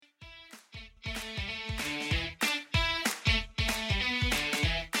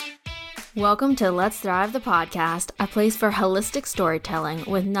Welcome to Let's Thrive the podcast, a place for holistic storytelling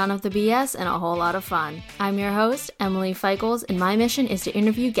with none of the BS and a whole lot of fun. I'm your host, Emily Feichels, and my mission is to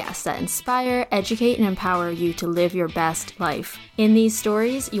interview guests that inspire, educate, and empower you to live your best life. In these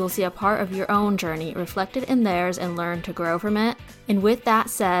stories, you will see a part of your own journey reflected in theirs and learn to grow from it. And with that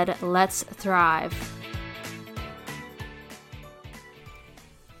said, let's thrive.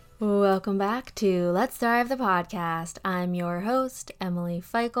 Welcome back to Let's Thrive the podcast. I'm your host, Emily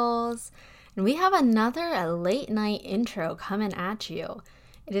Feichels, and we have another late night intro coming at you.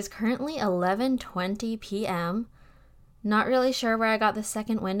 It is currently 11:20 p.m. Not really sure where I got the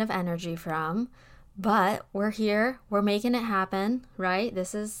second wind of energy from, but we're here. We're making it happen, right?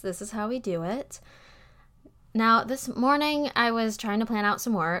 This is how we do it. Now, this morning I was trying to plan out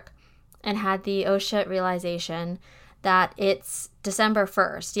some work and had the oh shit realization that it's December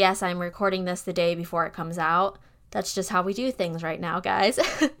 1st. Yes, I'm recording this the day before it comes out. That's just how we do things right now, guys.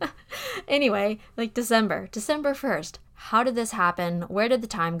 Anyway, December 1st. How did this happen? Where did the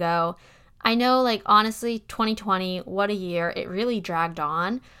time go? I know, honestly, 2020, what a year. It really dragged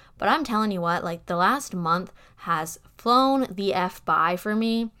on. But I'm telling you what, the last month has flown the F by for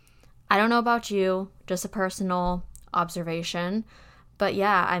me. I don't know about you, just a personal observation. But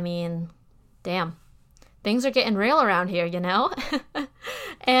yeah, I mean, damn. Things are getting real around here, you know?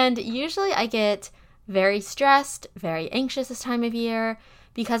 And usually I get very stressed, very anxious this time of year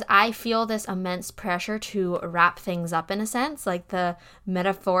because I feel this immense pressure to wrap things up in a sense, like the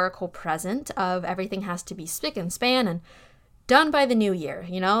metaphorical present of everything has to be spick and span and done by the new year,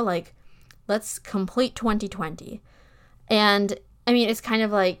 let's complete 2020. And I mean, it's kind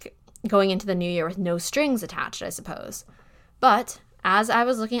of like going into the new year with no strings attached, I suppose. But as I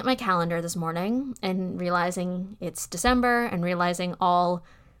was looking at my calendar this morning and realizing it's December and realizing all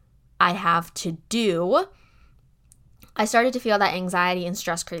I have to do, I started to feel that anxiety and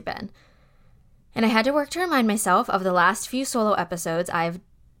stress creep in. And I had to work to remind myself of the last few solo episodes I've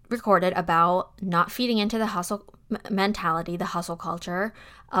recorded about not feeding into the hustle mentality, the hustle culture,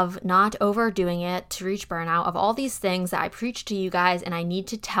 of not overdoing it to reach burnout, of all these things that I preach to you guys and I need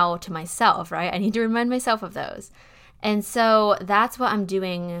to tell to myself, right? I need to remind myself of those. And so that's what I'm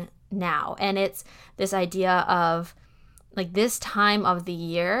doing now. And it's this idea of this time of the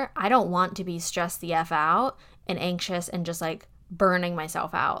year, I don't want to be stressed the F out and anxious and just burning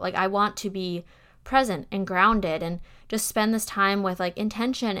myself out. I want to be present and grounded and just spend this time with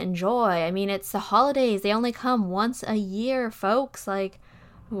intention and joy. I mean, it's the holidays. They only come once a year, folks.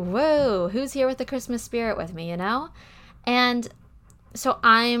 Whoa, who's here with the Christmas spirit with me, you know? And so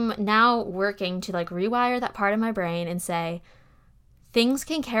I'm now working to rewire that part of my brain and say, things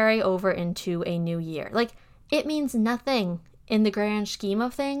can carry over into a new year. It means nothing in the grand scheme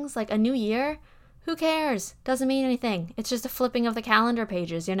of things. A new year, who cares? Doesn't mean anything. It's just a flipping of the calendar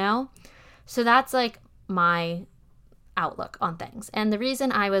pages, you know? So that's my outlook on things. And the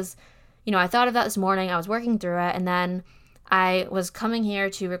reason I was, I thought of that this morning, I was working through it, and then I was coming here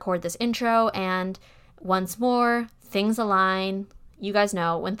to record this intro, and once more, things align. You guys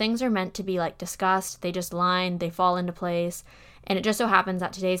know, when things are meant to be discussed, they just line, they fall into place. And it just so happens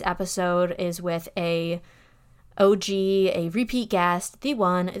that today's episode is with a OG, a repeat guest, the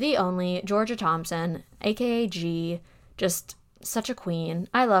one, the only, Georgia Thompson, aka G, just such a queen.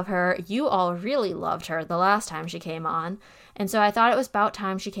 I love her. You all really loved her the last time she came on. And so I thought it was about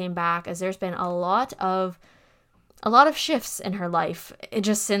time she came back, as there's been a lot of shifts in her life,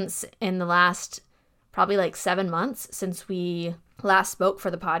 just since in the last probably 7 months since we last spoke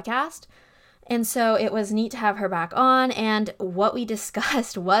for the podcast. And so it was neat to have her back on, and what we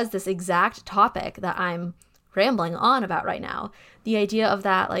discussed was this exact topic that I'm rambling on about right now. The idea of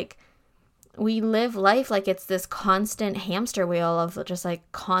that, we live life like it's this constant hamster wheel of just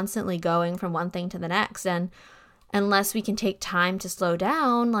constantly going from one thing to the next, and unless we can take time to slow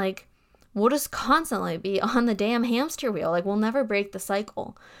down, we'll just constantly be on the damn hamster wheel. We'll never break the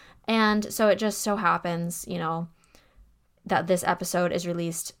cycle. And so it just so happens, that this episode is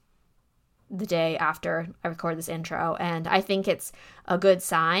released the day after I record this intro. And I think it's a good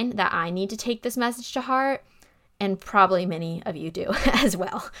sign that I need to take this message to heart. And probably many of you do as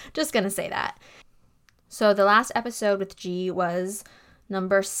well. Just going to say that. So the last episode with G was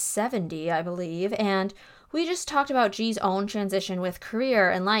number 70, I believe. And we just talked about G's own transition with career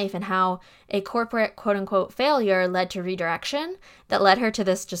and life and how a corporate quote unquote failure led to redirection that led her to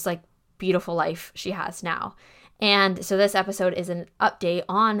this just beautiful life she has now. And so this episode is an update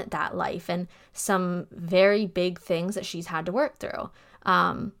on that life and some very big things that she's had to work through.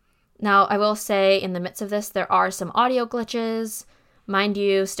 Now, I will say in the midst of this, there are some audio glitches. Mind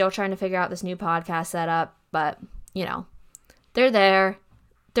you, still trying to figure out this new podcast setup, but, they're there.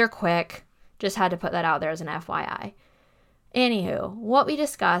 They're quick. Just had to put that out there as an FYI. Anywho, what we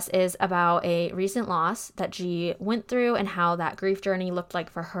discuss is about a recent loss that G went through and how that grief journey looked like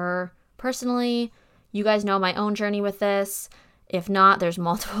for her personally. You guys know my own journey with this. If not, there's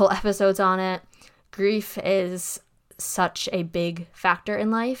multiple episodes on it. Grief is such a big factor in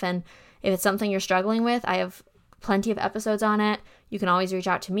life, and if it's something you're struggling with, I have plenty of episodes on it. You can always reach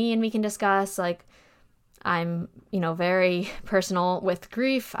out to me and we can discuss. Like, I'm, very personal with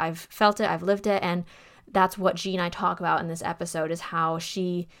grief. I've felt it, I've lived it, and that's what G and I talk about in this episode, is how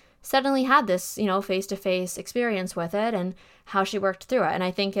she suddenly had this, face-to-face experience with it and how she worked through it. And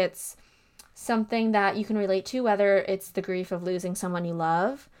I think it's something that you can relate to, whether it's the grief of losing someone you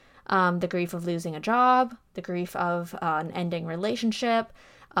love, the grief of losing a job, the grief of an ending relationship,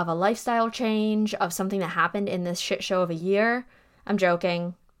 of a lifestyle change, of something that happened in this shit show of a year. I'm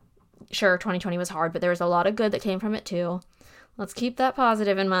joking. Sure, 2020 was hard, but there was a lot of good that came from it too. Let's keep that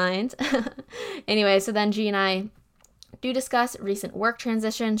positive in mind. Anyway, so then G and I do discuss recent work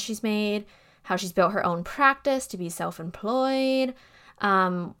transitions she's made, how she's built her own practice to be self-employed,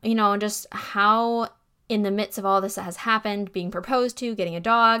 and just how in the midst of all this that has happened, being proposed to, getting a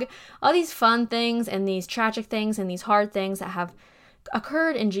dog, all these fun things and these tragic things and these hard things that have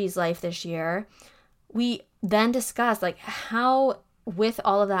occurred in G's life this year, we then discuss like how, with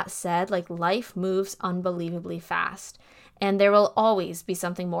all of that said, like life moves unbelievably fast. And there will always be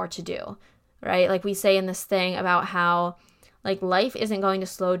something more to do, right? Like we say in this thing about how like life isn't going to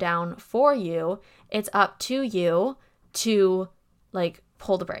slow down for you. It's up to you to like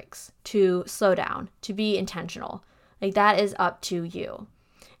pull the brakes, to slow down, to be intentional. Like that is up to you.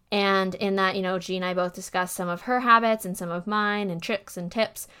 And in that, G and I both discussed some of her habits and some of mine and tricks and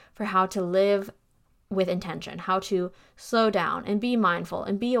tips for how to live with intention, how to slow down and be mindful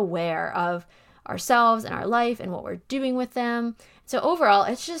and be aware of ourselves and our life and what we're doing with them. So overall,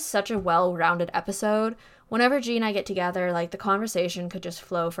 it's just such a well-rounded episode. Whenever G and I get together, like the conversation could just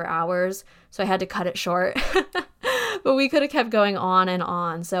flow for hours, so I had to cut it short. But we could have kept going on and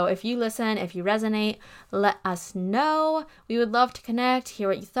on. So if you listen, if you resonate, let us know. We would love to connect, hear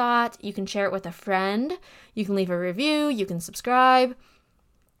what you thought. You can share it with a friend. You can leave a review. You can subscribe.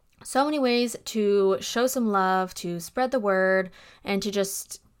 So many ways to show some love, to spread the word, and to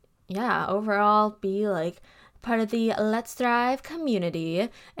just overall be like part of the Let's Thrive community.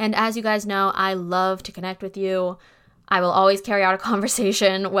 And as you guys know, I love to connect with you. I will always carry out a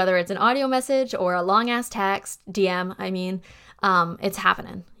conversation, whether it's an audio message or a long ass text, DM, it's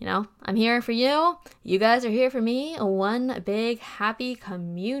happening, I'm here for you. You guys are here for me. One big happy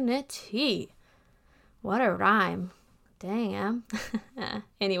community. What a rhyme. Damn.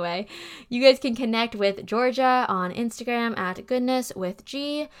 Anyway, you guys can connect with Georgia on Instagram at Goodness with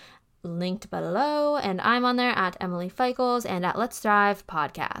G, linked below, and I'm on there at Emily Feichels and at Let's Thrive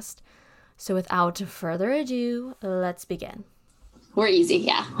Podcast. So without further ado, let's begin. We're easy,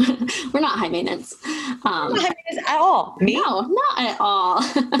 yeah. We're not high maintenance. Not high maintenance at all. Me? No, not at all.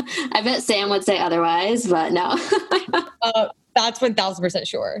 I bet Sam would say otherwise, but no. That's 1,000%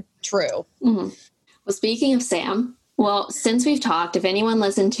 sure. True. Mm-hmm. Well, speaking of Sam, since we've talked, if anyone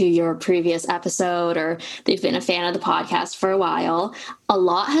listened to your previous episode or they've been a fan of the podcast for a while, a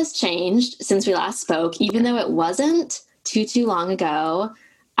lot has changed since we last spoke, even though it wasn't too long ago.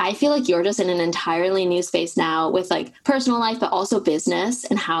 I feel like you're just in an entirely new space now with like personal life, but also business,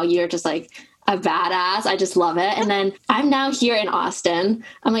 and how you're just like a badass. I just love it. And then I'm now here in Austin.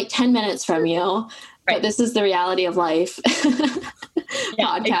 I'm like 10 minutes from you, but this is the reality of life.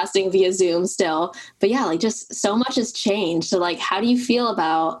 Podcasting via Zoom still. But yeah, like just so much has changed. So like, how do you feel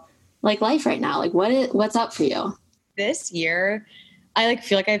about like life right now? Like what's up for you? This year, I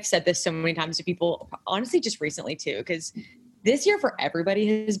feel like I've said this so many times to people, honestly, just recently too, because this year for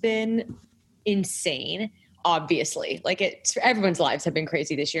everybody has been insane. Obviously, everyone's lives have been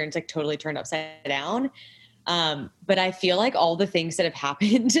crazy this year, and it's like totally turned upside down. But I feel like all the things that have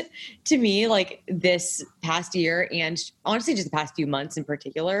happened to me like this past year, and honestly just the past few months in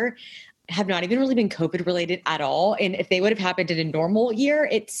particular, have not even really been COVID related at all. And if they would have happened in a normal year,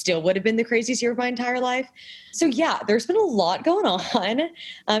 it still would have been the craziest year of my entire life. So yeah, there's been a lot going on.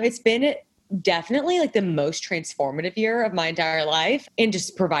 It's been definitely like the most transformative year of my entire life, and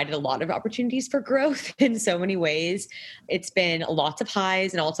just provided a lot of opportunities for growth in so many ways. It's been lots of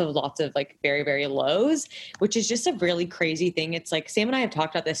highs and also lots of like very, very lows, which is just a really crazy thing. It's like Sam and I have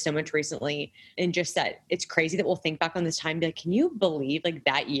talked about this so much recently, and just that it's crazy that we'll think back on this time and be like, can you believe like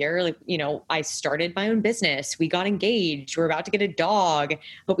that year? Like, I started my own business. We got engaged. We're about to get a dog,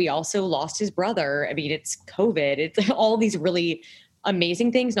 but we also lost his brother. I mean, it's COVID. It's all these really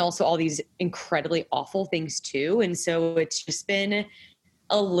amazing things and also all these incredibly awful things too. And so it's just been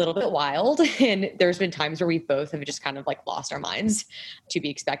a little bit wild. And there's been times where we both have just kind of like lost our minds, to be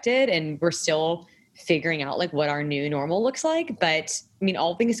expected. And we're still figuring out like what our new normal looks like. But I mean,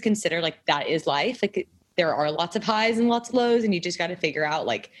 all things considered, like that is life. Like there are lots of highs and lots of lows, and you just got to figure out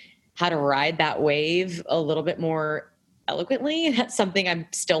like how to ride that wave a little bit more eloquently. That's something I'm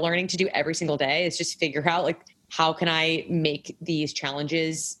still learning to do every single day, is just figure out like, how can I make these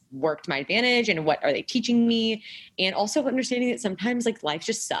challenges work to my advantage, and what are they teaching me? And also understanding that sometimes like life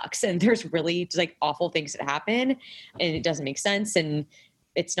just sucks and there's really just like awful things that happen and it doesn't make sense. And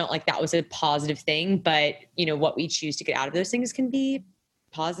it's not like that was a positive thing, but you know, what we choose to get out of those things can be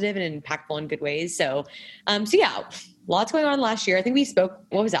positive and impactful in good ways. So yeah, lots going on last year. I think we spoke,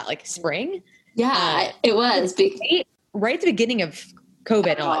 what was that, like spring? Yeah, it was. Right at the beginning of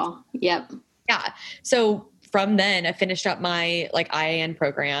COVID. Oh, yep. Yeah. So from then I finished up my like IAN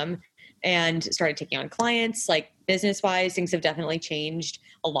program and started taking on clients. Like business wise, things have definitely changed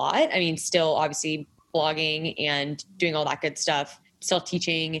a lot. I mean, still obviously blogging and doing all that good stuff, still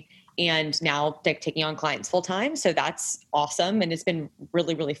teaching, and now like taking on clients full time. So that's awesome. And it's been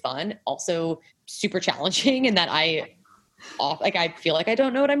really, really fun. Also super challenging in that I feel like I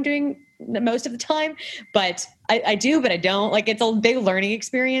don't know what I'm doing most of the time, but I do, but I don't. Like it's a big learning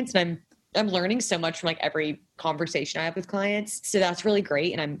experience, and I'm learning so much from like every conversation I have with clients. So that's really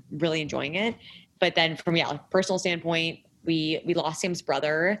great. And I'm really enjoying it. But then from like personal standpoint, we lost Sam's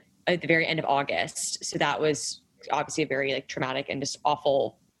brother at the very end of August. So that was obviously a very like traumatic and just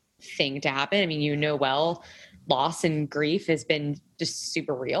awful thing to happen. I mean, you know, well, loss and grief has been just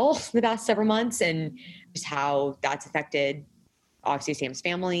super real the past several months, and just how that's affected obviously Sam's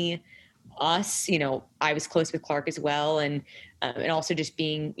family, us, you know, I was close with Clark as well. And also just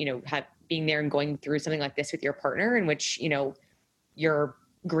being, you know, being there and going through something like this with your partner, in which, you know, you're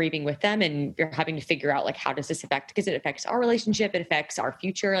grieving with them and you're having to figure out like, how does this affect, because it affects our relationship, it affects our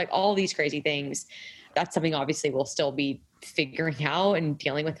future, like all these crazy things. That's something obviously we'll still be figuring out and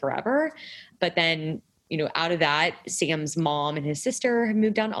dealing with forever. But then, you know, out of that, Sam's mom and his sister have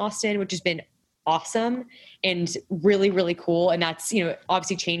moved down to Austin, which has been awesome and really, really cool. And that's, you know,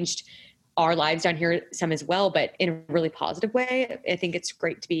 obviously changed our lives down here some as well, but in a really positive way. I think it's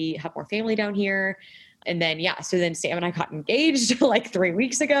great to have more family down here. And then, yeah, so then Sam and I got engaged like 3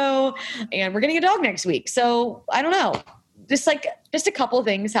 weeks ago, and we're getting a dog next week. So I don't know, just a couple of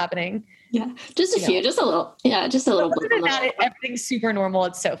things happening. Yeah, just a few, just a little. Yeah, just a little. Other than that, everything's super normal.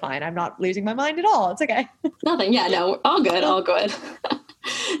 It's so fine. I'm not losing my mind at all. It's okay. Nothing. Yeah, no, all good, all good.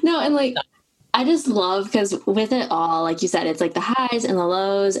 No, and like, I just love, because with it all, like you said, it's like the highs and the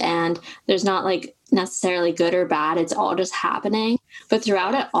lows, and there's not like necessarily good or bad. It's all just happening. But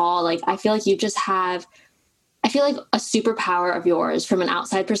throughout it all, like, I feel like you just have, I feel like a superpower of yours from an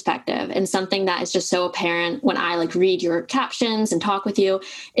outside perspective, and something that is just so apparent when I like read your captions and talk with you,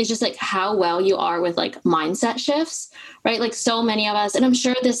 is just like how well you are with like mindset shifts, right? Like so many of us, and I'm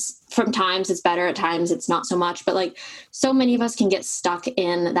sure this from times it's better, at times it's not so much, but like so many of us can get stuck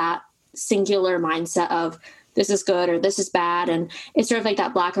in that singular mindset of this is good or this is bad. And it's sort of like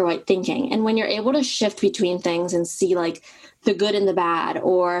that black or white thinking. And when you're able to shift between things and see like the good and the bad,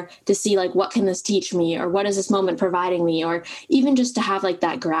 or to see like, what can this teach me? Or what is this moment providing me? Or even just to have like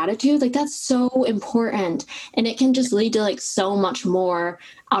that gratitude, like that's so important. And it can just lead to like so much more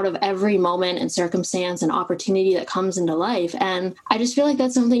out of every moment and circumstance and opportunity that comes into life. And I just feel like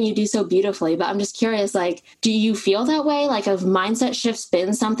that's something you do so beautifully. But I'm just curious, like, do you feel that way? Like, have mindset shifts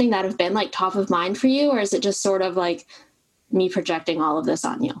been something that have been like top of mind for you? Or is it just sort of like me projecting all of this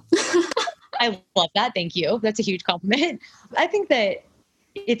on you? I love that. Thank you. That's a huge compliment. I think that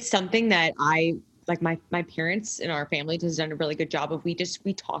it's something that I like my parents and our family has done a really good job of. We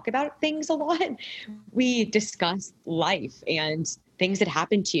talk about things a lot. We discuss life and things that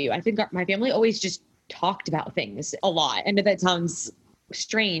happen to you. I think my family always just talked about things a lot. And that sounds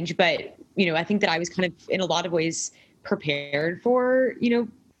strange, but you know, I think that I was kind of in a lot of ways prepared for, you know,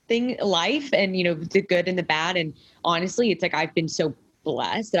 life and, you know, the good and the bad. And honestly, it's like, I've been so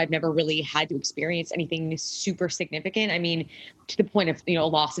blessed that I've never really had to experience anything super significant. I mean, to the point of, you know, a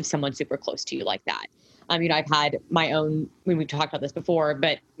loss of someone super close to you like that. You know, I've had my own, when we've talked about this before,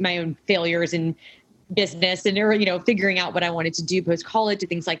 but my own failures in business and, or, you know, figuring out what I wanted to do post-college and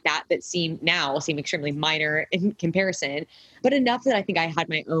things like that, that seem extremely minor in comparison, but enough that I think I had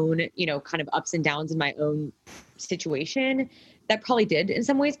my own, you know, kind of ups and downs in my own situation that probably did in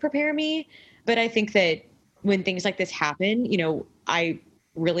some ways prepare me. But I think that when things like this happen, you know, I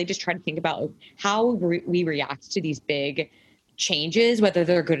really just try to think about how we react to these big changes, whether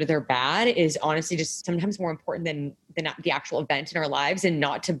they're good or they're bad, is honestly just sometimes more important than the actual event in our lives. And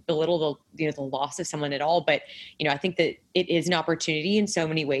not to belittle the loss of someone at all, but I think that it is an opportunity in so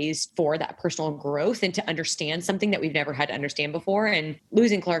many ways for that personal growth and to understand something that we've never had to understand before. And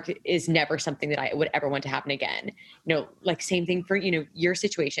losing Clark is never something that I would ever want to happen again. Like same thing for your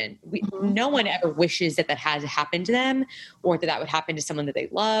situation. No one ever wishes that has happened to them, or that would happen to someone that they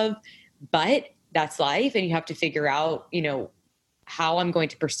love, but that's life. And you have to figure out, how I'm going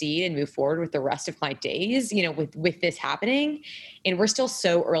to proceed and move forward with the rest of my days, with this happening. And we're still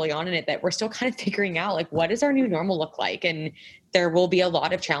so early on in it that we're still kind of figuring out, like, what does our new normal look like? And there will be a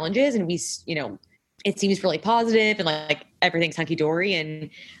lot of challenges, and it seems really positive and like everything's hunky dory. And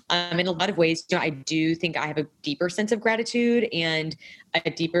in a lot of ways, I do think I have a deeper sense of gratitude and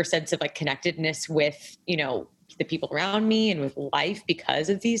a deeper sense of like connectedness with, the people around me and with life because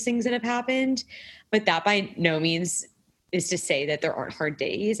of these things that have happened. But that by no means is to say that there aren't hard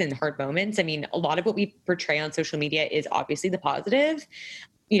days and hard moments. I mean, a lot of what we portray on social media is obviously the positive,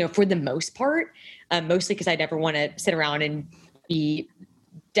 for the most part, mostly because I never want to sit around and be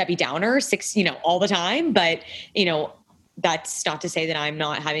Debbie Downer all the time. But, that's not to say that I'm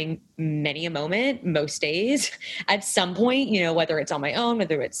not having many a moment most days at some point, whether it's on my own,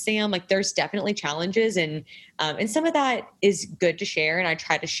 whether it's Sam, like there's definitely challenges, and some of that is good to share. And I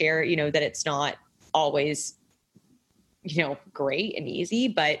try to share, that it's not always great and easy,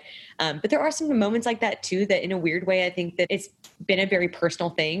 but there are some moments like that too, that in a weird way, I think that it's been a very personal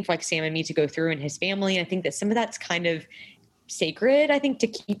thing for like Sam and me to go through and his family. And I think that some of that's kind of sacred, I think, to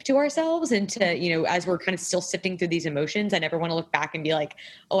keep to ourselves and to, as we're kind of still sifting through these emotions, I never want to look back and be like,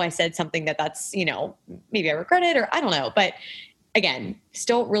 oh, I said something that's, maybe I regret it, or I don't know. But again,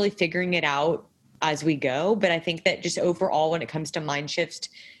 still really figuring it out as we go. But I think that just overall, when it comes to mind shift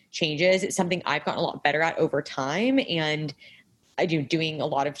changes, it's something I've gotten a lot better at over time. And I do doing a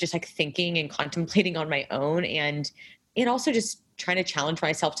lot of just like thinking and contemplating on my own, and also just trying to challenge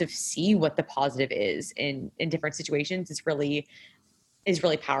myself to see what the positive is in different situations is really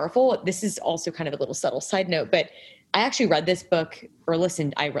powerful. This is also kind of a little subtle side note, but I actually read this book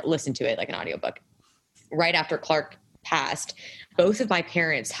I listened to it like an audiobook right after Clark passed. Both of my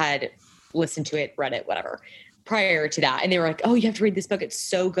parents had listened to it, read it, whatever, prior to that. And they were like, oh, you have to read this book. It's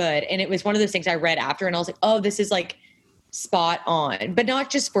so good. And it was one of those things I read after, and I was like, oh, this is like spot on, but not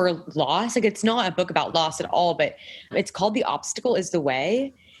just for loss. Like it's not a book about loss at all, but it's called The Obstacle is the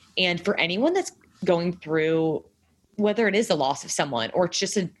Way. And for anyone that's going through, whether it is the loss of someone or it's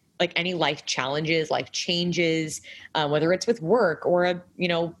just like any life challenges, life changes, whether it's with work or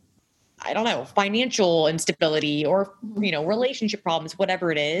I don't know, financial instability or, relationship problems,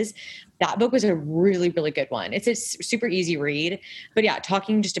 whatever it is, that book was a really, really good one. It's a super easy read, but yeah,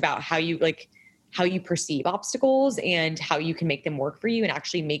 talking just about how you perceive obstacles and how you can make them work for you and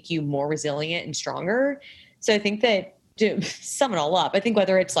actually make you more resilient and stronger. So I think that, to sum it all up, I think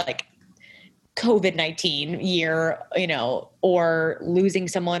whether it's like COVID-19 year, or losing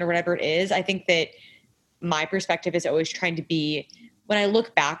someone or whatever it is, I think that my perspective is always trying to be, when I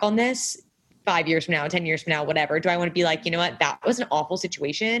look back on this 5 years from now, 10 years from now, whatever, do I want to be like, you know what, that was an awful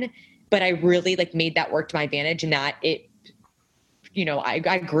situation, but I really like made that work to my advantage, and that it,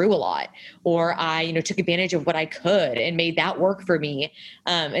 I grew a lot, or I, took advantage of what I could and made that work for me.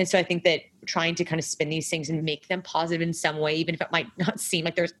 And so I think that trying to kind of spin these things and make them positive in some way, even if it might not seem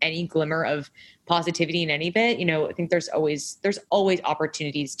like there's any glimmer of positivity in any of it, I think there's always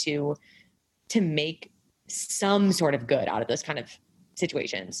opportunities to make some sort of good out of those kind of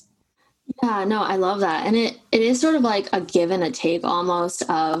situations. Yeah, no, I love that. And it is sort of like a give and a take almost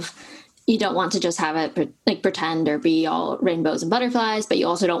of, you don't want to just have it like pretend or be all rainbows and butterflies, but you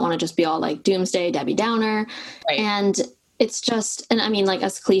also don't want to just be all like doomsday, Debbie Downer. Right. And it's just, and I mean, like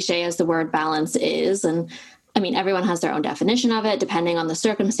as cliche as the word balance is, and I mean, everyone has their own definition of it. Depending on the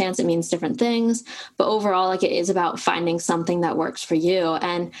circumstance, it means different things. But overall, like it is about finding something that works for you.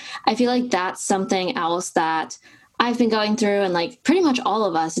 And I feel like that's something else that I've been going through, and like pretty much all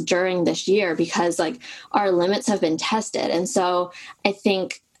of us during this year, because like our limits have been tested. And so I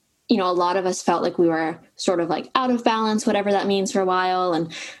think, a lot of us felt like we were sort of like out of balance, whatever that means, for a while.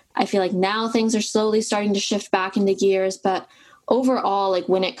 And I feel like now things are slowly starting to shift back into gears. But overall, like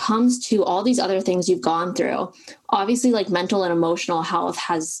when it comes to all these other things you've gone through, obviously like mental and emotional health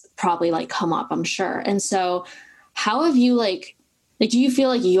has probably like come up, I'm sure. And so how have you do you feel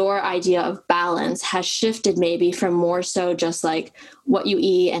like your idea of balance has shifted maybe from more so just like what you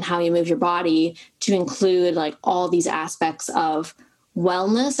eat and how you move your body to include like all these aspects of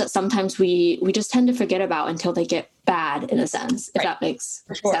wellness that sometimes we just tend to forget about until they get bad, in a sense, if that makes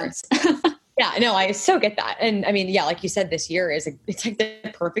sense? Yeah, no, I so get that. And I mean, yeah, like you said, this year it's like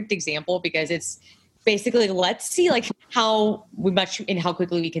the perfect example because it's basically, let's see like how much and how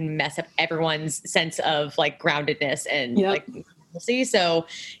quickly we can mess up everyone's sense of like groundedness and Yep. like normalcy. So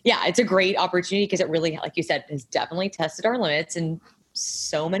yeah, it's a great opportunity because it really, like you said, has definitely tested our limits in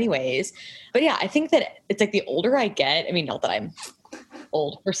so many ways. But yeah, I think that it's like the older I get, I mean, not that I'm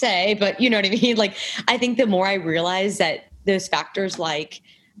old per se, but you know what I mean? Like, I think the more I realize that those factors like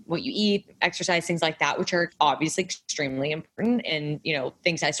what you eat, exercise, things like that, which are obviously extremely important and, you know,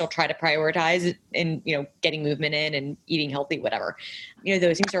 things I still try to prioritize in, you know, getting movement in and eating healthy, whatever, you know,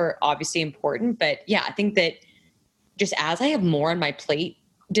 those things are obviously important. But yeah, I think that just as I have more on my plate,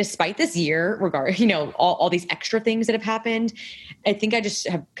 despite this year, you know, all these extra things that have happened, I think I just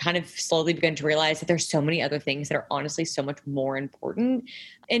have kind of slowly begun to realize that there's so many other things that are honestly so much more important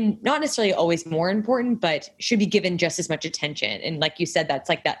and not necessarily always more important, but should be given just as much attention. And like you said, that's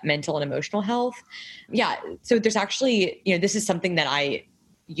like that mental and emotional health. Yeah. So there's actually, you know, this is something that I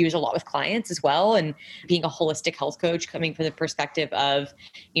use a lot with clients as well. And being a holistic health coach, coming from the perspective of,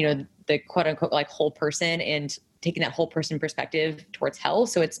 you know, the quote unquote like whole person and taking that whole person perspective towards health.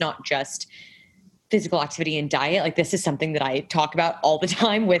 So it's not just physical activity and diet. Like this is something that I talk about all the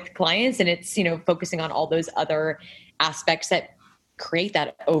time with clients, and it's, you know, focusing on all those other aspects that create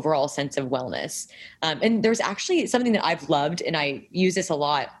that overall sense of wellness. And there's actually something that I've loved, and I use this a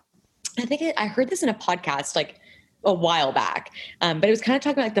lot. I think I heard this in a podcast like a while back, but it was kind of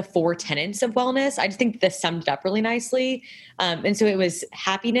talking about like the 4 tenets of wellness. I just think this summed it up really nicely. And so it was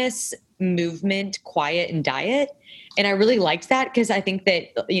happiness, movement, quiet, and diet. And I really liked that because I think that,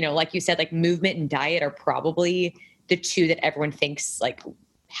 you know, like you said, like movement and diet are probably the 2 that everyone thinks like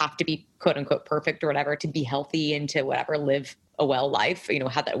have to be quote unquote perfect or whatever to be healthy and to whatever live a well life, you know,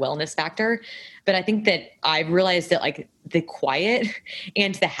 have that wellness factor. But I think that I've realized that like the quiet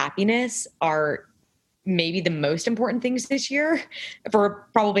and the happiness are maybe the most important things this year for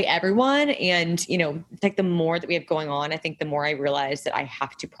probably everyone. And, you know, it's like the more that we have going on, I think the more I realize that I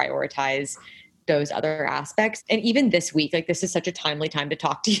have to prioritize those other aspects. And even this week, like this is such a timely time to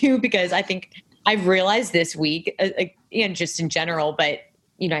talk to you because I think I've realized this week and just in general, but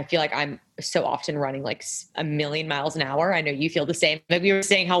you know, I feel like I'm so often running like a million miles an hour. I know you feel the same. Like we were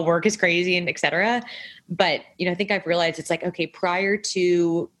saying how work is crazy and et cetera. But, you know, I think I've realized it's like, okay, prior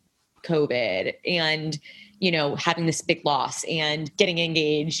to COVID and, you know, having this big loss and getting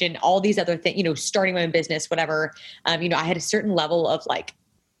engaged and all these other things, you know, starting my own business, whatever, you know, I had a certain level of like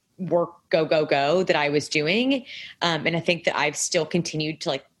work, go that I was doing. And I think that I've still continued to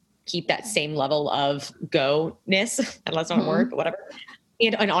like keep that same level of go-ness, unless not work, but whatever.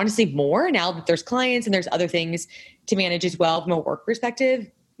 And honestly more now that there's clients and there's other things to manage as well from a work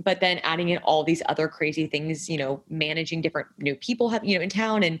perspective. But then adding in all these other crazy things, you know, managing different new people, you know, in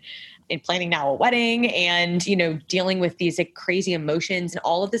town and planning now a wedding and, you know, dealing with these like crazy emotions and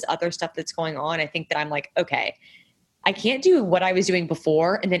all of this other stuff that's going on. I think that I'm like, okay, I can't do what I was doing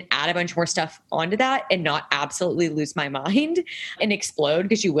before and then add a bunch more stuff onto that and not absolutely lose my mind and explode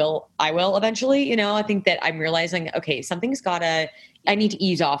because I will eventually, you know. I think that I'm realizing, okay, I need to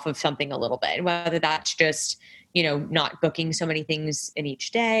ease off of something a little bit. And whether that's just, you know, not booking so many things in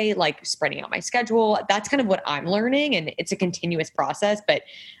each day, like spreading out my schedule. That's kind of what I'm learning. And it's a continuous process. But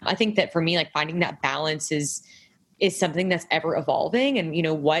I think that for me, like finding that balance is something that's ever evolving. And, you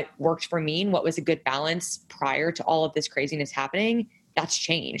know, what worked for me and what was a good balance prior to all of this craziness happening, that's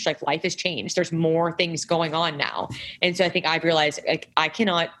changed. Like life has changed. There's more things going on now. And so I think I've realized like I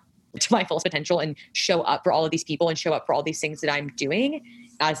cannot to my fullest potential and show up for all of these people and show up for all these things that I'm doing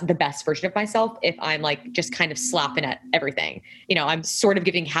as the best version of myself if I'm like just kind of slapping at everything. You know, I'm sort of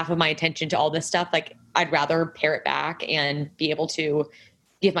giving half of my attention to all this stuff. Like I'd rather pare it back and be able to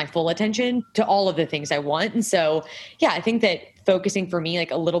give my full attention to all of the things I want. And so, yeah, I think that focusing for me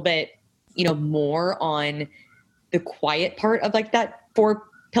like a little bit, you know, more on the quiet part of like that 4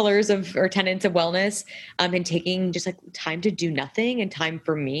 pillars of or tenets of wellness, and taking just like time to do nothing and time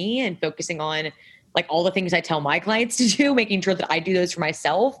for me and focusing on like all the things I tell my clients to do, making sure that I do those for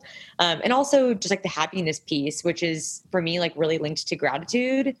myself. And also just like the happiness piece, which is for me, like really linked to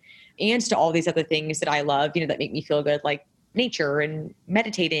gratitude and to all these other things that I love, you know, that make me feel good, like nature and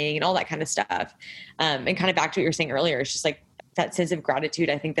meditating and all that kind of stuff. And kind of back to what you were saying earlier, it's just like that sense of gratitude.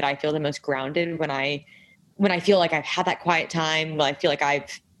 I think that I feel the most grounded when I feel like I've had that quiet time, when I feel like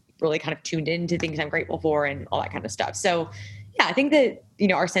I've really kind of tuned into things I'm grateful for and all that kind of stuff. So yeah, I think that, you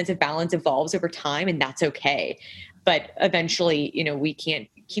know, our sense of balance evolves over time and that's okay. But eventually, you know, we can't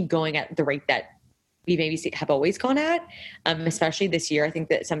keep going at the rate that we maybe have always gone at, especially this year. I think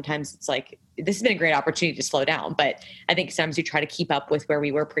that sometimes it's like, this has been a great opportunity to slow down, but I think sometimes you try to keep up with where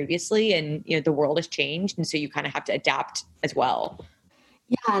we were previously, and, you know, the world has changed. And so you kind of have to adapt as well.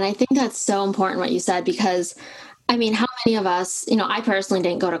 Yeah. And I think that's so important what you said, because I mean, how many of us, you know, I personally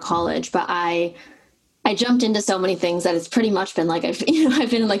didn't go to college, but I jumped into so many things that it's pretty much been like, I've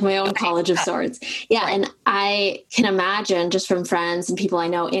been in like my own college of sorts. Yeah. Right. And I can imagine just from friends and people I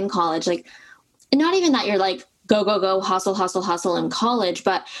know in college, like, not even that you're like, go, go, go, hustle, hustle, hustle in college,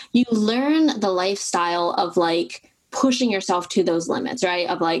 but you learn the lifestyle of like pushing yourself to those limits, right?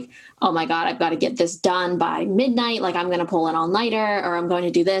 Of like, oh my God, I've got to get this done by midnight. Like I'm going to pull an all-nighter, or I'm going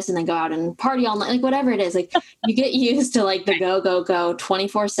to do this and then go out and party all night, like whatever it is. Like you get used to like the go, go, go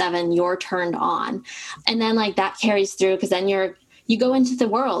 24/7, you're turned on. And then like that carries through, because then you go into the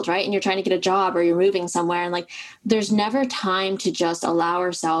world, right? And you're trying to get a job or you're moving somewhere, and like there's never time to just allow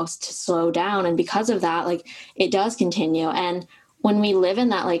ourselves to slow down. And because of that, like it does continue. And when we live in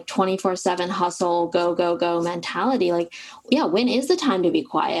that like 24/7 hustle, go, go, go mentality, like, yeah, when is the time to be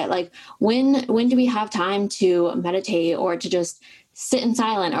quiet? Like when do we have time to meditate, or to just sit in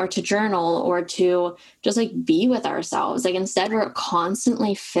silence, or to journal, or to just like be with ourselves? Like instead we're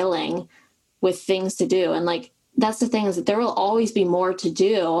constantly filling with things to do. And like, that's the thing, is that there will always be more to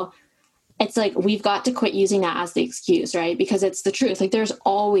do. It's like, we've got to quit using that as the excuse, right? Because it's the truth. Like there's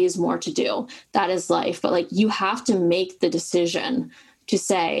always more to do. That is life. But like, you have to make the decision to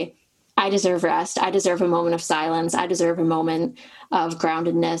say, I deserve rest. I deserve a moment of silence. I deserve a moment of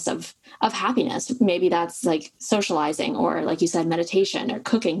groundedness, of happiness. Maybe that's like socializing, or like you said, meditation, or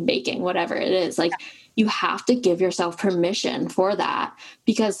cooking, baking, whatever it is. Like you have to give yourself permission for that,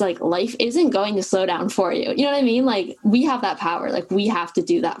 because like life isn't going to slow down for you. You know what I mean? Like we have that power. Like we have to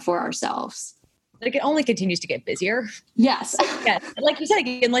do that for ourselves. Like it only continues to get busier. Yes. Yes. Like you said,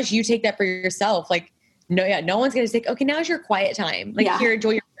 unless you take that for yourself, like, no one's going to say, okay, now's your quiet time. Like here,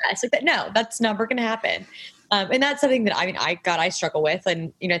 enjoy your rest. Like that. No, that's never going to happen. And that's something that, I mean, I struggle with.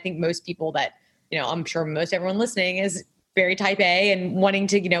 And, you know, I think most people that, you know, I'm sure most everyone listening is very type A and wanting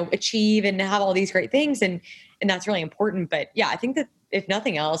to, you know, achieve and have all these great things. And that's really important. But yeah, I think that if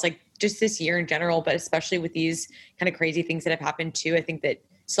nothing else, like just this year in general, but especially with these kind of crazy things that have happened too, I think that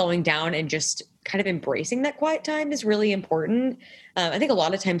slowing down and just kind of embracing that quiet time is really important. I think a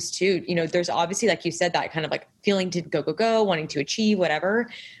lot of times too, you know, there's obviously, like you said, that kind of like feeling to go, go, go, wanting to achieve whatever.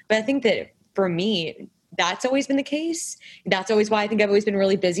 But I think that for me, that's always been the case. That's always why I think I've always been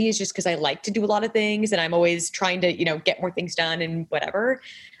really busy, is just because I like to do a lot of things and I'm always trying to, you know, get more things done and whatever.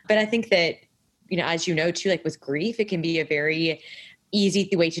 But I think that, you know, as you know too, like with grief, it can be a very easy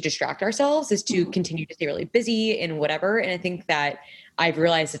way to distract ourselves, is to continue to stay really busy and whatever. And I think that I've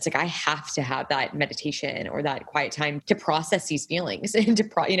realized it's like, I have to have that meditation or that quiet time to process these feelings and to,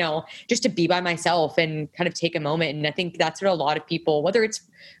 you know, just to be by myself and kind of take a moment. And I think that's what a lot of people, whether it's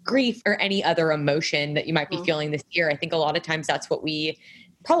grief or any other emotion that you might be feeling this year, I think a lot of times that's what we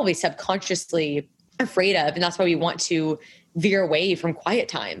probably subconsciously afraid of. And that's why we want to veer away from quiet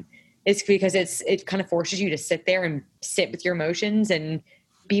time. It's because it kind of forces you to sit there and sit with your emotions and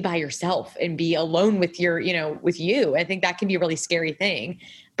be by yourself and be alone with your, you know, with you. I think that can be a really scary thing.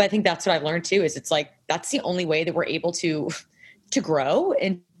 But I think that's what I've learned too, is it's like, that's the only way that we're able to grow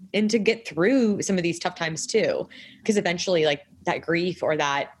and to get through some of these tough times too. Because eventually like that grief or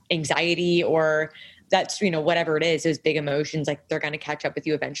that anxiety or that's, you know, whatever it is, those big emotions, like they're going to catch up with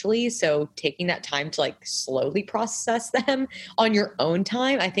you eventually. So taking that time to like slowly process them on your own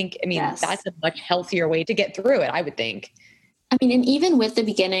time, I think, I mean, that's a much healthier way to get through it, I would think. I mean, and even with the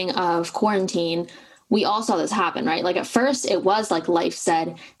beginning of quarantine, we all saw this happen, right? Like at first it was like life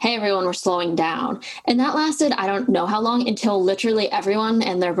said, hey, everyone, we're slowing down. And that lasted, I don't know how long, until literally everyone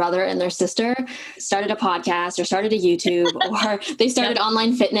and their brother and their sister started a podcast or started a YouTube or they started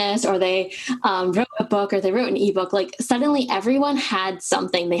online fitness, or they wrote a book, or they wrote an ebook. Like suddenly everyone had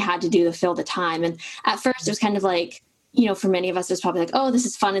something they had to do to fill the time. And at first it was kind of like, you know, for many of us, it was probably like, oh, this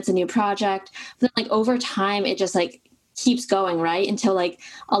is fun. It's a new project. But then like over time, it just like keeps going, right? Until like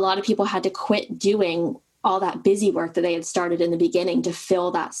a lot of people had to quit doing all that busy work that they had started in the beginning to fill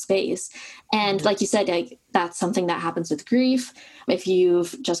that space. And like you said, like that's something that happens with grief. If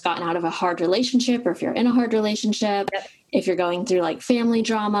you've just gotten out of a hard relationship, or if you're in a hard relationship, if you're going through like family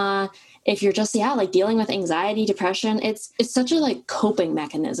drama, if you're just, like dealing with anxiety, depression, it's such a like coping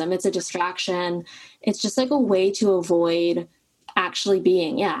mechanism. It's a distraction. It's just like a way to avoid actually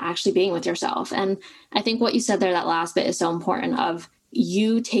being with yourself. And I think what you said there, that last bit, is so important, of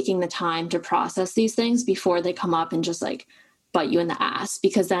you taking the time to process these things before they come up and just like bite you in the ass,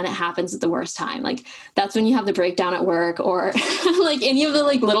 because then it happens at the worst time. Like that's when you have the breakdown at work, or like any of the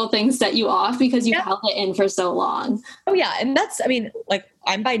like little things set you off because you've held it in for so long. Oh yeah. And that's, I mean, like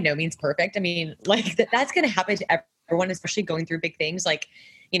I'm by no means perfect. I mean, like that's going to happen to everyone, especially going through big things. Like,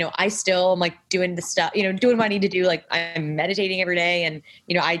 you know, I still am like doing the stuff, you know, doing what I need to do. Like I'm meditating every day. And,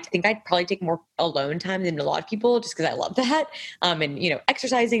 you know, I think I'd probably take more alone time than a lot of people just because I love that. And, you know,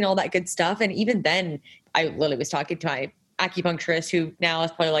 exercising and all that good stuff. And even then I literally was talking to my acupuncturist, who now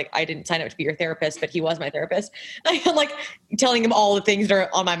is probably like, I didn't sign up to be your therapist, but he was my therapist. I'm like telling him all the things that are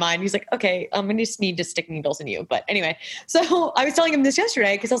on my mind. He's like, okay, I'm going to just need to stick needles in you. But anyway, so I was telling him this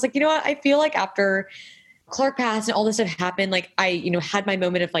yesterday because I was like, you know what? I feel like after Clark passed and all this stuff happened, like I, you know, had my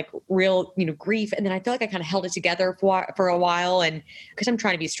moment of like real, you know, grief. And then I feel like I kind of held it together for a while. And because I'm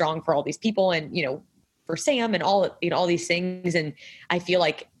trying to be strong for all these people and, you know, for Sam and all, you know, all these things. And I feel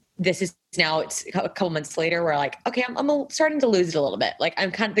like this is now, it's a couple months later where like, okay, I'm starting to lose it a little bit. Like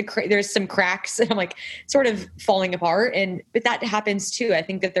I'm kind of there's some cracks and I'm like sort of falling apart. But that happens too. I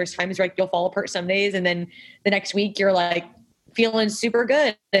think that there's times where like you'll fall apart some days and then the next week you're like feeling super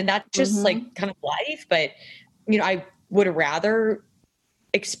good. And that's just like kind of life. But, you know, I would rather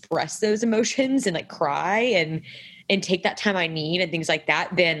express those emotions and like cry and take that time I need and things like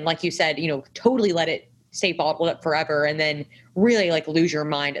that than, like you said, you know, totally let it stay bottled up forever and then really like lose your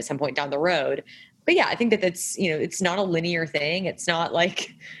mind at some point down the road. But yeah, I think that that's, you know, it's not a linear thing. It's not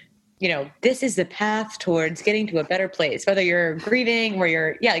like, you know, this is the path towards getting to a better place, whether you're grieving or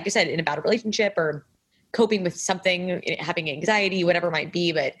you're, yeah, like you said, in a bad relationship or coping with something, having anxiety, whatever it might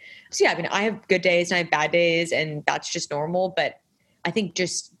be. But so yeah, I mean, I have good days and I have bad days and that's just normal. But I think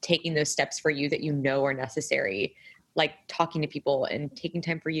just taking those steps for you that you know are necessary, like talking to people and taking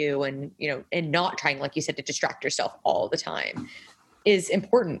time for you and, you know, and not trying, like you said, to distract yourself all the time is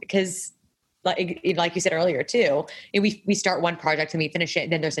important because like you said earlier too, we start one project and we finish it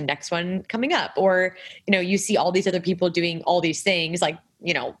and then there's a next one coming up, or, you know, you see all these other people doing all these things like,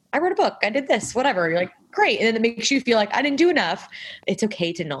 you know, I wrote a book, I did this, whatever. You're like, great. And then it makes you feel like I didn't do enough. It's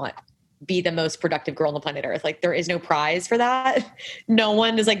okay to not be the most productive girl on the planet Earth. Like there is no prize for that. No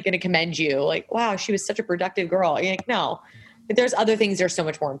one is like going to commend you. Like, wow, she was such a productive girl. You're like, no, there's other things that are so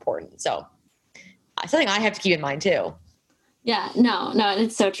much more important. So something I have to keep in mind too. Yeah, no. And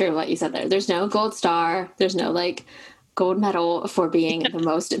it's so true what you said there. There's no gold star. There's no like gold medal for being the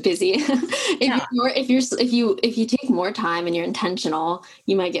most busy. If you take more time and you're intentional,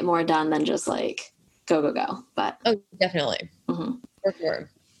 you might get more done than just like go. But definitely. For sure.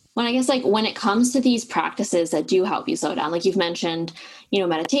 When I guess like when it comes to these practices that do help you slow down, like you've mentioned, you know,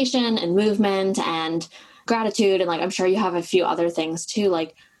 meditation and movement and gratitude, and like I'm sure you have a few other things too.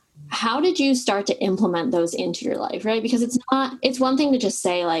 Like, how did you start to implement those into your life, right? Because it's one thing to just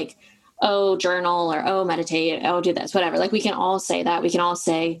say like, oh, journal or oh, meditate, oh, do this, whatever. Like we can all say that. We can all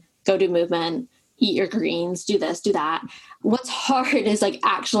say, go do movement, eat your greens, do this, do that. What's hard is like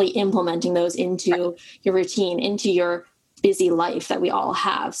actually implementing those into your routine, into your busy life that we all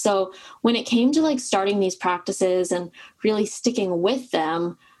have. So when it came to like starting these practices and really sticking with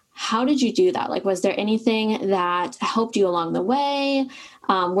them, how did you do that? Like, was there anything that helped you along the way?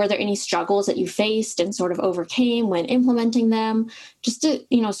 Were there any struggles that you faced and sort of overcame when implementing them? Just to,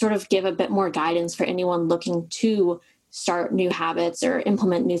 you know, sort of give a bit more guidance for anyone looking to start new habits or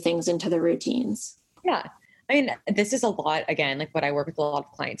implement new things into their routines. Yeah. I mean, this is a lot, again, like what I work with a lot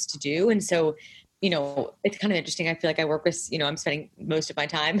of clients to do. And so, you know, it's kind of interesting. I feel like I work with, you know, I'm spending most of my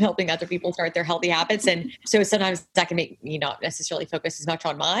time helping other people start their healthy habits. And so sometimes that can make me not necessarily focus as much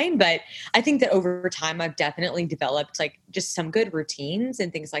on mine, but I think that over time I've definitely developed like just some good routines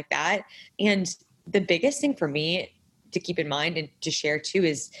and things like that. And the biggest thing for me to keep in mind and to share too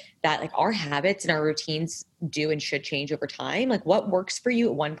is that like our habits and our routines do and should change over time. Like what works for you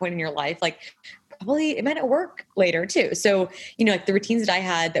at one point in your life, like probably it might not work later too. So, you know, like the routines that I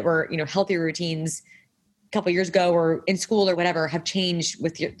had that were, you know, healthy routines a couple of years ago or in school or whatever have changed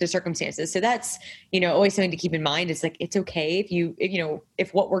with the circumstances. So that's, you know, always something to keep in mind is like, it's okay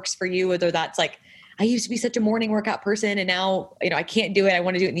if what works for you, whether that's like, I used to be such a morning workout person and now, you know, I can't do it. I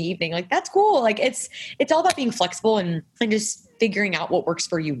want to do it in the evening. Like, that's cool. Like it's all about being flexible and just figuring out what works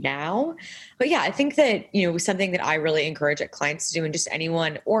for you now. But yeah, I think that, you know, something that I really encourage clients to do and just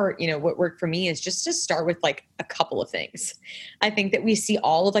anyone, or, you know, what worked for me is just to start with like a couple of things. I think that we see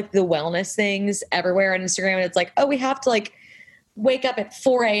all of like the wellness things everywhere on Instagram. And it's like, oh, we have to like wake up at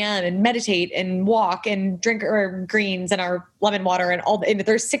 4 a.m. and meditate and walk and drink our greens and our lemon water and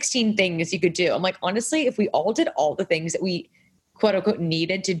there's 16 things you could do. I'm like, honestly, if we all did all the things that we quote unquote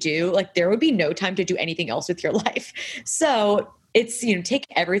needed to do, like there would be no time to do anything else with your life. So it's, you know, take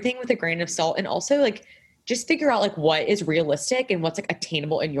everything with a grain of salt and also like just figure out like what is realistic and what's like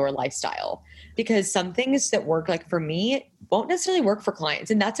attainable in your lifestyle. Because some things that work like for me won't necessarily work for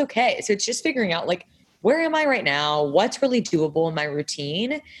clients, and that's okay. So it's just figuring out like, where am I right now? What's really doable in my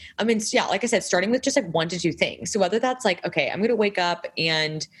routine? I mean, yeah, like I said, starting with just like 1 to 2 things. So whether that's like, okay, I'm going to wake up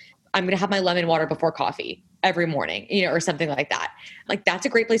and I'm going to have my lemon water before coffee every morning, or something like that. Like that's a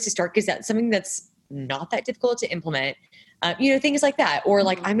great place to start because that's something that's not that difficult to implement. Things like that. Or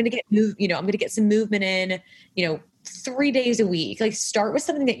like, I'm going to I'm going to get some movement in, 3 days a week. Like start with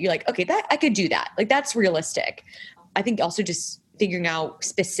something that you're like, okay, that I could do that. Like that's realistic. I think also just figuring out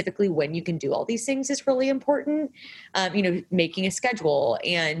specifically when you can do all these things is really important. Making a schedule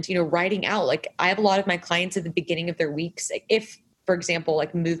and, writing out, like I have a lot of my clients at the beginning of their weeks. Like if, for example,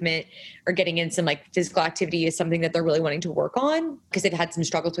 like movement or getting in some like physical activity is something that they're really wanting to work on because they've had some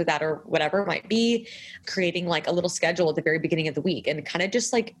struggles with that or whatever it might be, creating like a little schedule at the very beginning of the week and kind of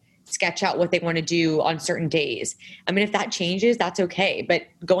just like sketch out what they want to do on certain days. I mean, if that changes, that's okay. But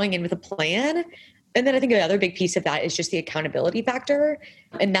going in with a plan. And then I think the other big piece of that is just the accountability factor.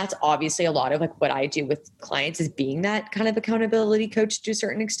 And that's obviously a lot of like what I do with clients is being that kind of accountability coach to a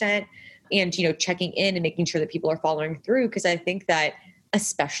certain extent and, checking in and making sure that people are following through. Cause I think that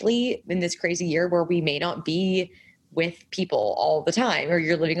especially in this crazy year where we may not be with people all the time or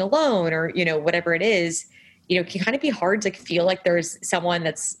you're living alone or, whatever it is, it can kind of be hard to like feel like there's someone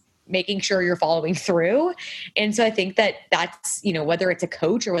that's making sure you're following through. And so I think that that's, whether it's a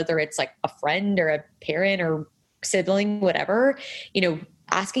coach or whether it's like a friend or a parent or sibling, whatever,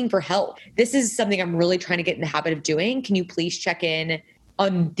 asking for help. This is something I'm really trying to get in the habit of doing. Can you please check in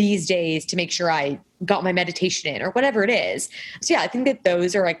on these days to make sure I got my meditation in or whatever it is. So yeah, I think that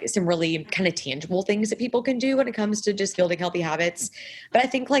those are like some really kind of tangible things that people can do when it comes to just building healthy habits. But I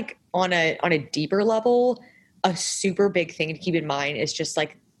think like on a deeper level, a super big thing to keep in mind is just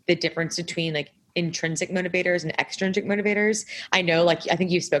like the difference between like intrinsic motivators and extrinsic motivators. I know, like, I think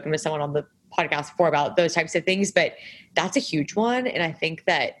you've spoken with someone on the podcast before about those types of things, but that's a huge one. And I think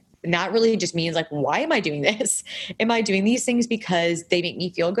that really just means like, why am I doing this? Am I doing these things because they make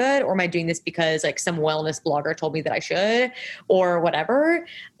me feel good? Or am I doing this because like some wellness blogger told me that I should or whatever?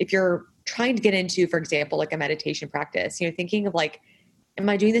 If you're trying to get into, for example, like a meditation practice, thinking of like, am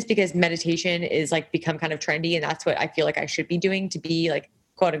I doing this because meditation is like become kind of trendy and that's what I feel like I should be doing to be like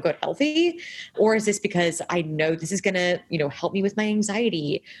quote unquote healthy? Or is this because I know this is going to, help me with my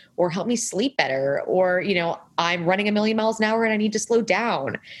anxiety or help me sleep better? Or, I'm running 1,000,000 miles an hour and I need to slow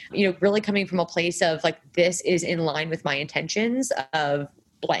down, really coming from a place of like, this is in line with my intentions of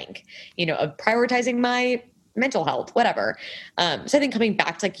blank, of prioritizing my mental health, whatever. So I think coming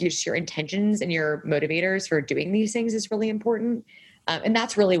back to like your intentions and your motivators for doing these things is really important. And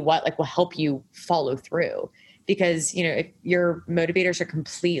that's really what like will help you follow through. Because, if your motivators are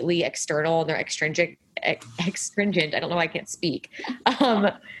completely external and they're extrinsic, I don't know why I can't speak.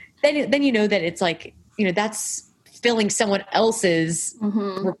 Then you know that it's like, that's filling someone else's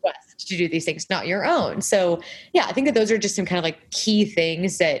request to do these things, not your own. So yeah, I think that those are just some kind of like key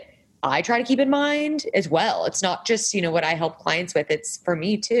things that I try to keep in mind as well. It's not just, what I help clients with, it's for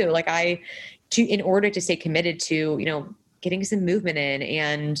me too. Like in order to stay committed to, getting some movement in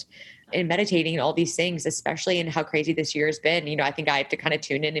and meditating and all these things, especially in how crazy this year has been, I think I have to kind of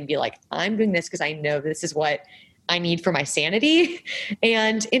tune in and be like, I'm doing this because I know this is what I need for my sanity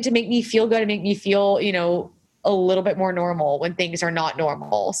and to make me feel good and make me feel, a little bit more normal when things are not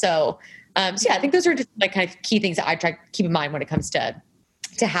normal. So yeah, I think those are just like kind of key things that I try to keep in mind when it comes to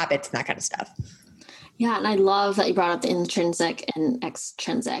habits and that kind of stuff. Yeah, and I love that you brought up the intrinsic and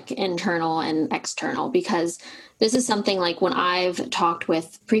extrinsic, internal and external, because this is something like when I've talked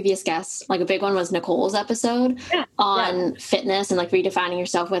with previous guests, like a big one was Nicole's episode on fitness and like redefining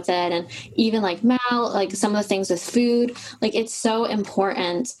yourself with it. And even like like some of the things with food, like it's so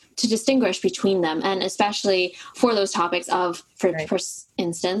important to distinguish between them. And especially for those topics of, for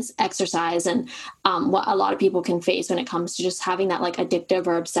instance, exercise and what a lot of people can face when it comes to just having that like addictive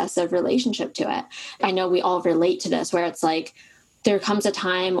or obsessive relationship to it. I know we all relate to this where it's like, there comes a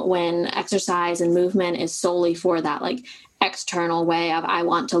time when exercise and movement is solely for that like external way of I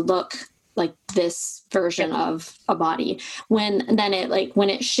want to look like this version of a body. When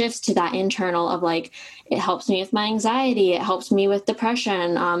it shifts to that internal of like, it helps me with my anxiety, it helps me with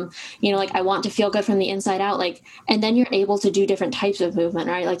depression, like I want to feel good from the inside out, like, and then you're able to do different types of movement,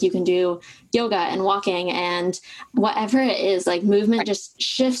 right? Like you can do yoga and walking and whatever it is, like movement just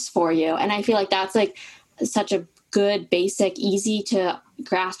shifts for you. And I feel like that's like such a good, basic, easy to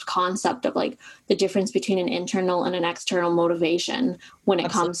grasp concept of like the difference between an internal and an external motivation when it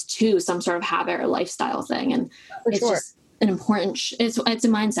comes to some sort of habit or lifestyle thing. And an important, it's a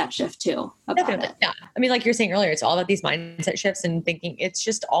mindset shift too about it. Yeah. I mean, like you're saying earlier, it's all about these mindset shifts and thinking it's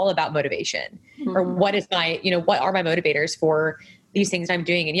just all about motivation or what is my, what are my motivators for these things I'm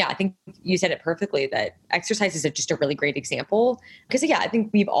doing? And yeah, I think you said it perfectly that exercise is just a really great example because I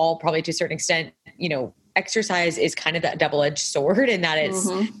think we've all probably to a certain extent, exercise is kind of that double-edged sword and that it's,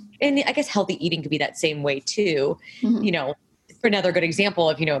 and I guess healthy eating could be that same way too. For another good example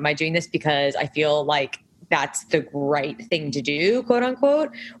of, am I doing this because I feel like that's the right thing to do, quote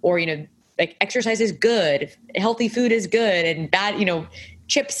unquote, or, like exercise is good, healthy food is good and bad,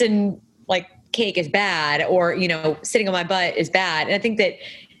 chips and like cake is bad or, sitting on my butt is bad. And I think that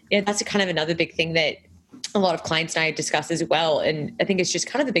that's kind of another big thing that a lot of clients and I discuss as well. And I think it's just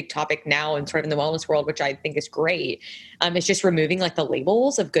kind of the big topic now and sort of in the wellness world, which I think is great. It's just removing like the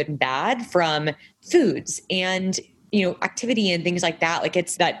labels of good and bad from foods and, activity and things like that. Like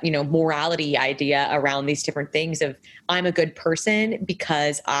it's that, morality idea around these different things of I'm a good person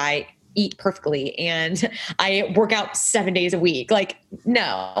because I eat perfectly and I work out 7 days a week. Like,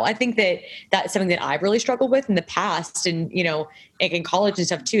 no, I think that that's something that I've really struggled with in the past. And, like in college and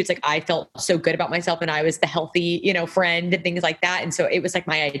stuff too, it's like, I felt so good about myself and I was the healthy, friend and things like that. And so it was like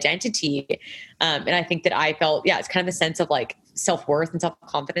my identity. And I think that I felt, it's kind of a sense of like self-worth and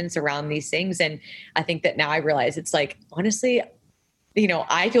self-confidence around these things. And I think that now I realize it's like, honestly,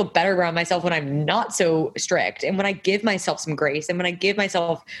 I feel better around myself when I'm not so strict and when I give myself some grace and when I give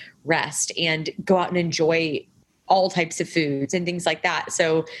myself rest and go out and enjoy all types of foods and things like that.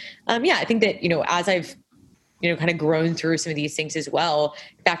 So, I think that, as I've, kind of grown through some of these things as well,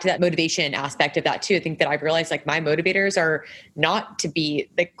 back to that motivation aspect of that too, I think that I've realized like my motivators are not to be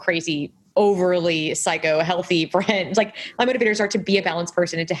the crazy overly psycho healthy friends. Like my motivators are to be a balanced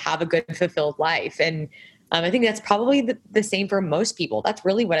person and to have a good fulfilled life. And I think that's probably the same for most people. That's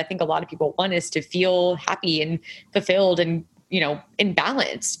really what I think a lot of people want is to feel happy and fulfilled and, in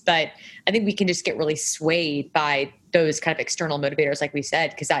balance. But I think we can just get really swayed by those kind of external motivators, like we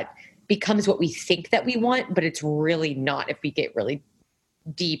said, because that becomes what we think that we want, but it's really not if we get really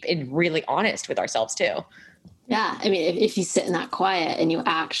deep and really honest with ourselves too. Yeah. I mean, if you sit in that quiet and you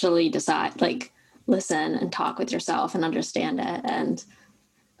actually decide, like, listen and talk with yourself and understand it. And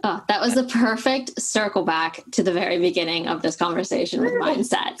that was the perfect circle back to the very beginning of this conversation with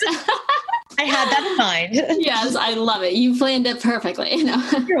mindset. I had that in mind. Yes, I love it. You planned it perfectly.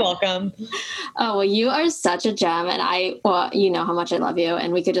 You're welcome. Oh, well, you are such a gem. And you know how much I love you.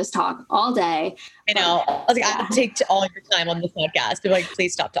 And we could just talk all day. I know. I was like, I take all your time on this podcast. Be like,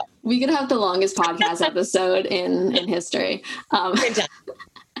 please stop talking. We could have the longest podcast episode in history.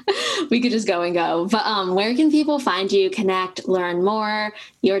 We could just go and go. But where can people find you, connect, learn more?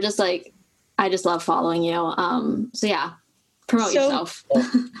 You're just like, I just love following you. So yeah, promote yourself.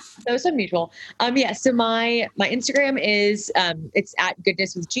 So mutual. So my Instagram is, it's at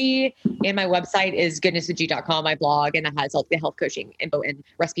Goodness with G, and my website is goodnesswithg.com, my blog, and that has all the health coaching info and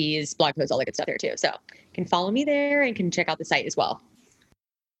recipes, blog posts, all that good stuff there too. So you can follow me there and can check out the site as well.